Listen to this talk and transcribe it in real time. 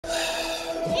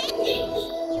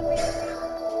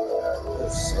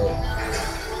what's up.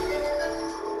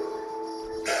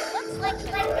 Looks like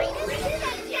the greatest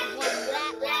detective won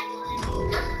that one.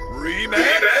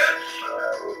 Rematch?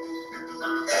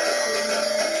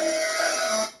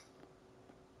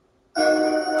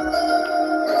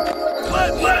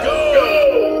 Let's go!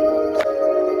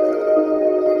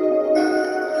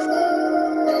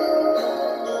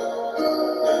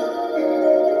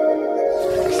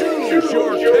 Choose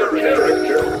your character.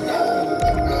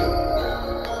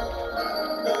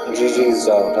 GG's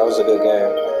though, that was a good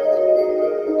game.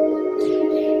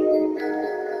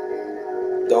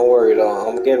 Don't worry though,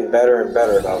 I'm getting better and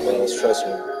better though, man. Trust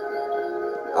me.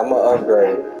 I'm gonna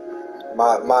upgrade.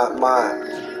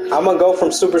 I'm gonna go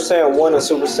from Super Saiyan 1 to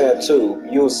Super Saiyan 2.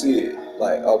 You'll see it.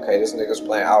 Like, okay, this nigga's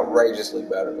playing outrageously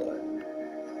better. Like,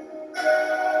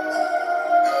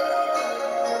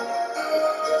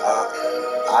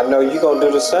 I know you gonna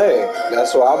do the same.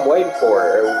 That's what I'm waiting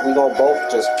for. We gonna both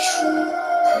just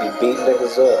be beating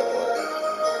niggas up.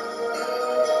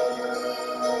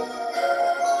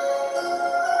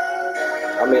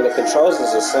 I mean, the controls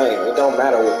is the same. It don't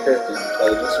matter what character you play.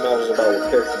 It just matters about what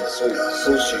character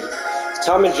suits you.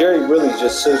 Tom and Jerry really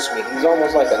just suits me. He's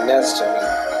almost like a nest to me.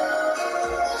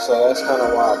 So that's kind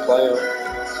of why I play him.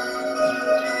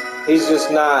 He's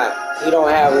just not, he don't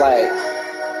have like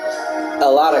a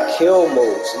lot of kill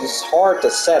moves. It's hard to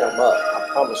set him up, I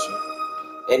promise you.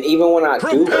 And even when I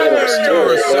do hit him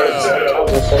still, sometimes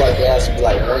I feel like it has to be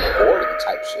like 140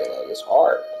 type shit. Like, it's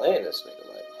hard playing this nigga.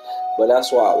 Like, but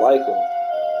that's why I like him.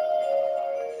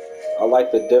 I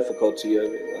like the difficulty of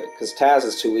it, like, cause Taz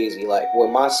is too easy. Like, with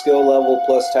my skill level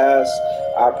plus Taz,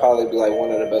 I'd probably be like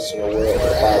one of the best in the world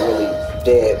if I really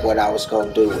did what I was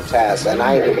gonna do with Taz. And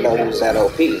I didn't even know he was that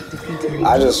OP.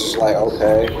 I just was like,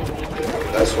 okay,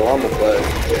 that's what I'm gonna play.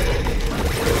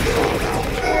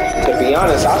 To be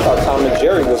honest, I thought Tom and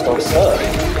Jerry was gonna suck.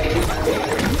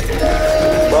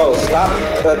 Bro, stop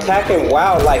attacking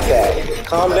WoW like that.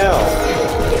 Calm down.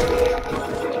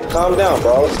 Calm down,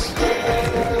 bro.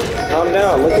 Calm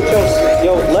down. Look at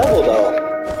your level, though.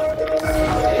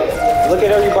 Look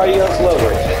at everybody else's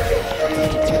level.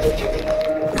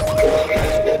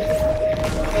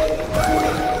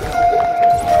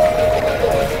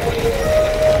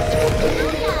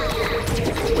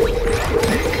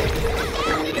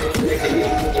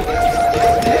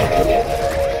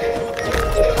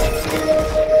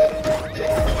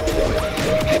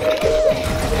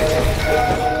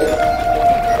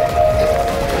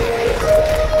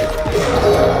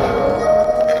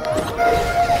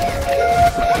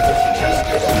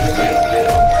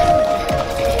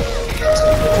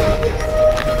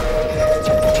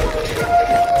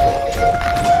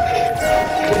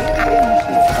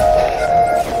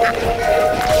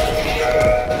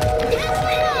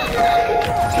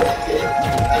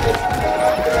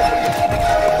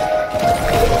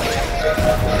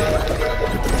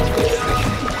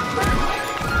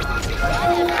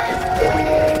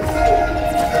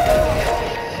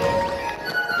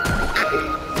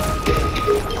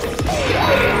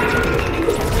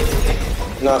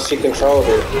 No, she controlled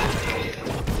it.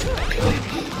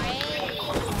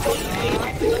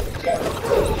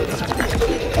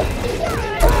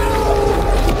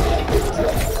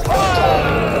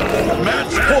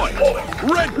 Match point.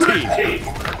 Red team.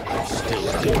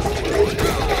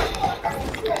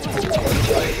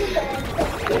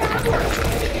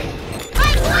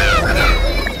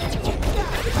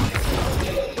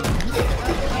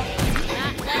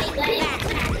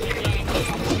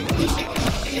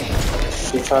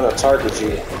 She's trying to target you.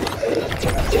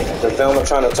 The Velma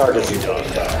trying to target you.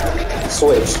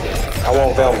 Switch. I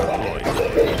want Velma.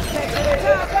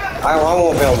 I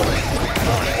want Velma.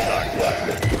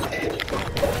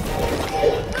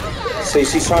 See,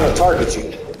 she's trying to target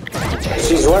you.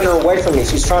 She's running away from me.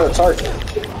 She's trying to target.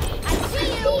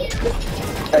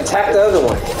 Attack the other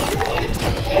one.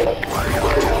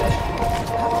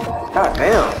 God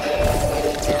damn.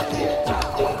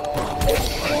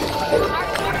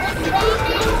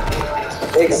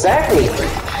 Exactly.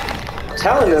 I'm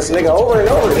telling this nigga over and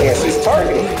over again, she's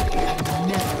targeting.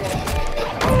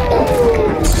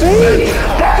 See?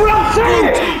 That's what I'm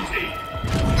saying!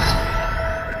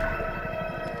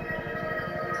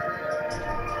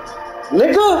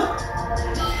 Nigga!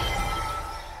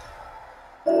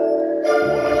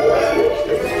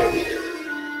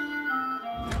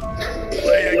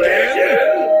 Play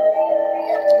again?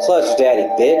 Clutch daddy,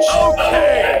 bitch.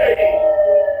 Okay.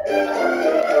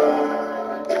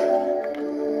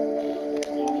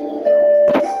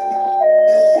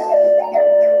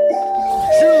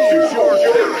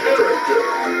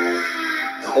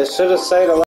 It should have said a lot.